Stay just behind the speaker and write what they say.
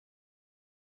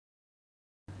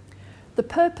The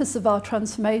purpose of our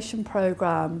transformation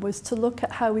programme was to look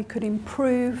at how we could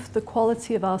improve the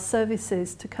quality of our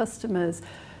services to customers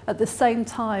at the same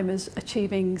time as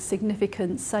achieving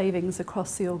significant savings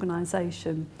across the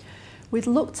organisation. We'd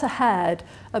looked ahead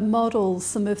and modelled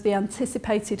some of the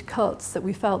anticipated cuts that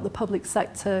we felt the public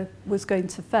sector was going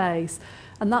to face,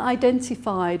 and that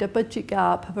identified a budget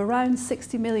gap of around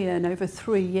 60 million over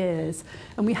 3 years.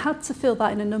 And we had to fill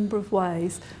that in a number of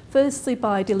ways. Firstly,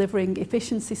 by delivering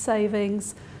efficiency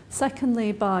savings,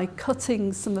 secondly, by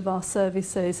cutting some of our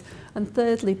services, and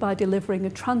thirdly, by delivering a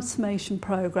transformation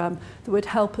programme that would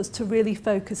help us to really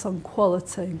focus on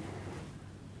quality.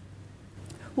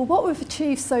 Well, what we've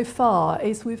achieved so far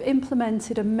is we've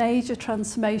implemented a major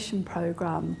transformation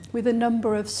programme with a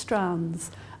number of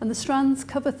strands. And the strands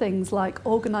cover things like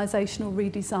organisational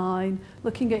redesign,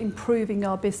 looking at improving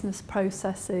our business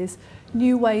processes,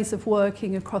 new ways of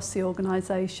working across the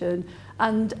organisation,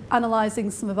 and analysing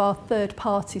some of our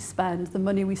third-party spend, the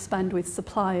money we spend with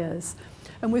suppliers.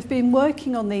 And we've been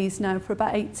working on these now for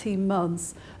about 18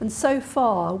 months. And so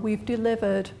far, we've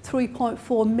delivered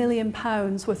 £3.4 million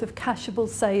worth of cashable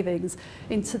savings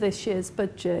into this year's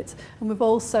budget. And we've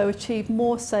also achieved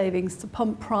more savings to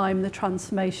pump prime the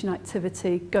transformation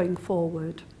activity going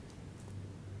forward.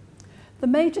 The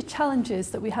major challenges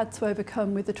that we had to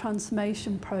overcome with the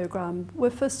transformation programme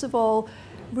were, first of all,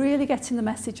 really getting the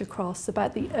message across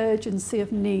about the urgency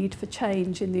of need for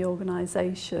change in the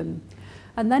organisation.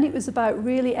 And then it was about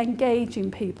really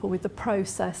engaging people with the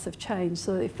process of change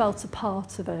so that they felt a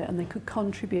part of it and they could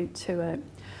contribute to it.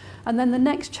 And then the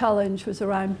next challenge was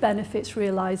around benefits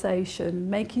realisation,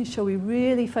 making sure we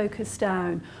really focused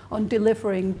down on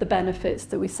delivering the benefits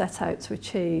that we set out to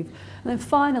achieve. And then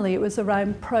finally, it was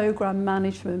around programme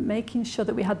management, making sure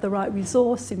that we had the right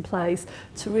resource in place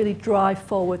to really drive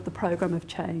forward the programme of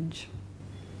change.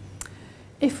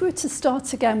 If we were to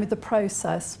start again with the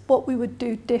process, what we would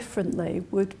do differently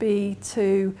would be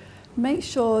to make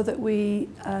sure that we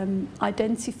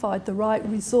identified the right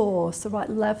resource, the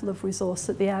right level of resource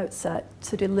at the outset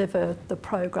to deliver the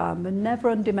programme, and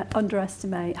never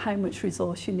underestimate how much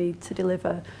resource you need to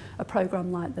deliver a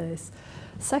programme like this.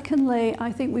 Secondly,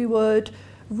 I think we would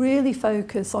really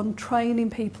focus on training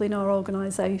people in our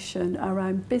organisation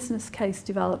around business case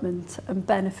development and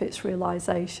benefits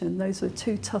realisation. Those were the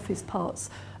two toughest parts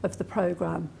of the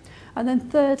programme. And then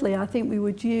thirdly, I think we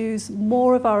would use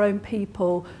more of our own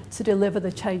people to deliver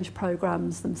the change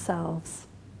programmes themselves.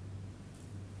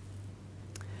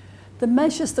 The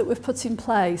measures that we've put in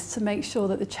place to make sure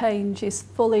that the change is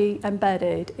fully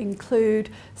embedded include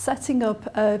setting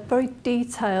up a very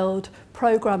detailed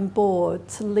programme board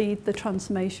to lead the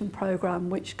transformation programme,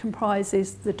 which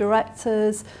comprises the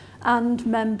directors and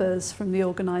members from the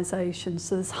organisation,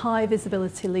 so there's high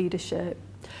visibility leadership.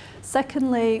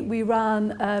 Secondly, we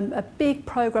ran a big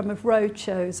programme of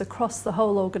roadshows across the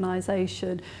whole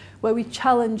organisation where we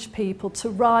challenged people to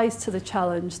rise to the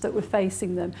challenge that we're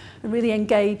facing them and really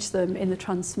engage them in the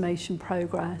transformation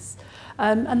progress.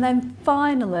 And then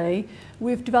finally,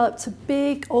 we've developed a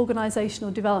big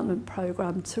organisational development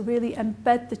programme to really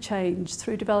embed the change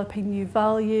through developing new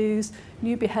values,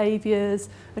 new behaviours,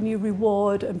 a new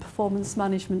reward and performance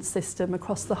management system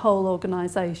across the whole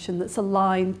organisation that's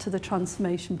aligned to the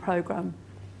transformation programme.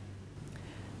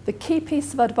 The key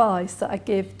piece of advice that I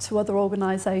give to other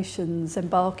organisations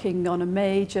embarking on a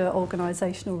major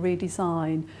organisational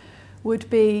redesign would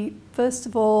be, first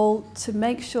of all, to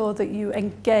make sure that you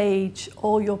engage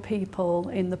all your people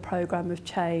in the programme of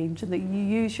change and that you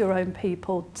use your own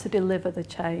people to deliver the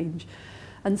change.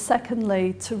 And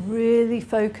secondly, to really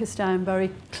focus down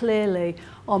very clearly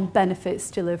on benefits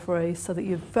delivery so that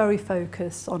you're very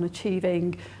focused on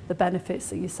achieving the benefits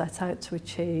that you set out to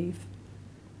achieve.